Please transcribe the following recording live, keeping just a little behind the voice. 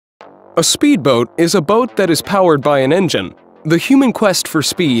A speedboat is a boat that is powered by an engine. The human quest for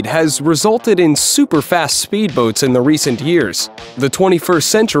speed has resulted in super-fast speedboats in the recent years. The 21st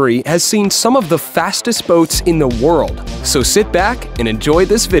century has seen some of the fastest boats in the world, so sit back and enjoy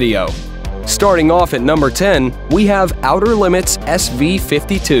this video. Starting off at number 10, we have Outer Limits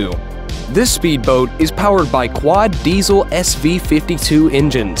SV52. This speedboat is powered by quad diesel SV52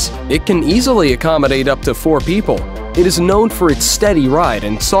 engines. It can easily accommodate up to 4 people. It is known for its steady ride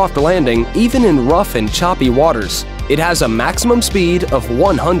and soft landing even in rough and choppy waters. It has a maximum speed of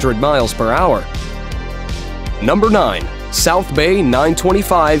 100 miles per hour. Number 9. South Bay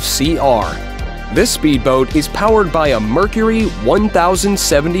 925 CR. This speedboat is powered by a Mercury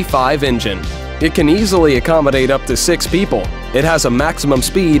 1075 engine. It can easily accommodate up to 6 people. It has a maximum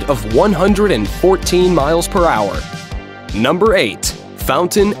speed of 114 miles per hour. Number 8.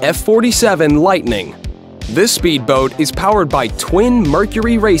 Fountain F47 Lightning. This speedboat is powered by twin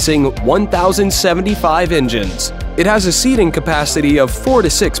Mercury Racing 1075 engines. It has a seating capacity of 4 to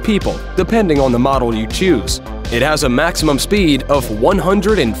 6 people, depending on the model you choose. It has a maximum speed of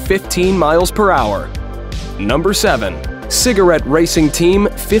 115 miles per hour. Number 7. Cigarette Racing Team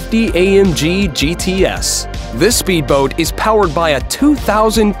 50 AMG GTS. This speedboat is powered by a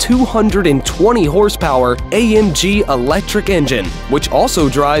 2,220 horsepower AMG electric engine, which also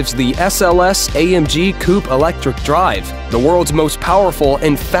drives the SLS AMG Coupe electric drive, the world's most powerful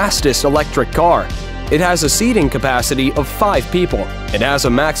and fastest electric car. It has a seating capacity of 5 people. It has a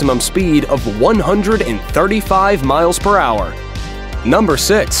maximum speed of 135 miles per hour. Number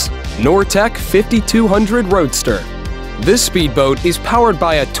 6. Nortec 5200 Roadster. This speedboat is powered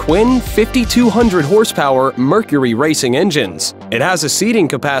by a twin 5200 horsepower Mercury Racing engines. It has a seating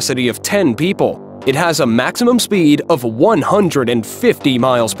capacity of 10 people. It has a maximum speed of 150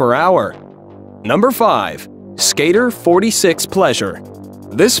 miles per hour. Number 5. Skater 46 Pleasure.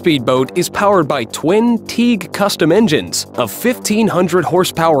 This speedboat is powered by twin Teague custom engines of 1,500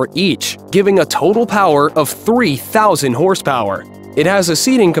 horsepower each, giving a total power of 3,000 horsepower. It has a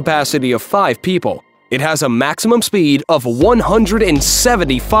seating capacity of 5 people. It has a maximum speed of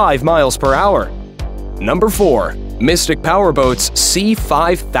 175 miles per hour. Number 4. Mystic Powerboats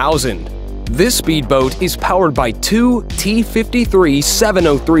C5000. This speedboat is powered by 2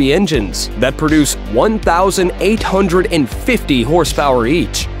 T53-703 engines that produce 1,850 horsepower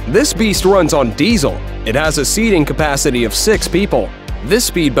each. This beast runs on diesel. It has a seating capacity of 6 people. This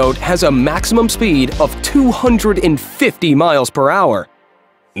speedboat has a maximum speed of 250 miles per hour.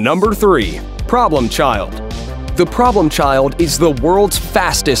 Number 3. Problem Child. The Problem Child is the world's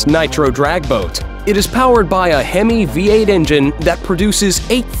fastest nitro drag boat. It is powered by a Hemi V8 engine that produces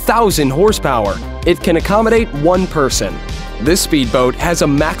 8,000 horsepower. It can accommodate 1 person. This speedboat has a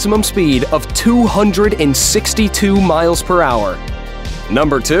maximum speed of 262 miles per hour.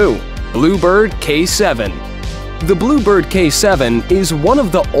 Number 2. Bluebird K7. The Bluebird K7 is one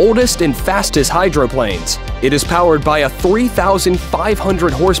of the oldest and fastest hydroplanes. It is powered by a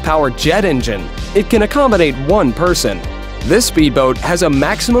 3,500 horsepower jet engine. It can accommodate 1 person. This speedboat has a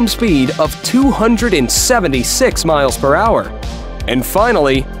maximum speed of 276 miles per hour. And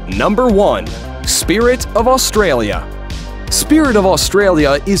finally, number 1. Spirit of Australia. Spirit of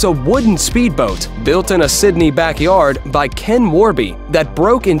Australia is a wooden speedboat built in a Sydney backyard by Ken Warby that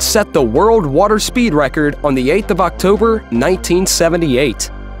broke and set the world water speed record on the 8th of October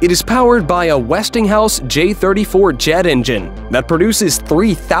 1978. It is powered by a Westinghouse J34 jet engine that produces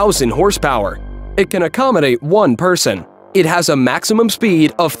 3,000 horsepower. It can accommodate 1 person. It has a maximum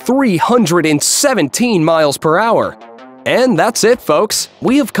speed of 317 miles per hour. And that's it, folks.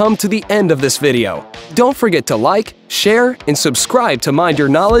 We have come to the end of this video. Don't forget to like, share, and subscribe to Mind Your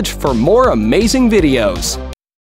Knowledge for more amazing videos.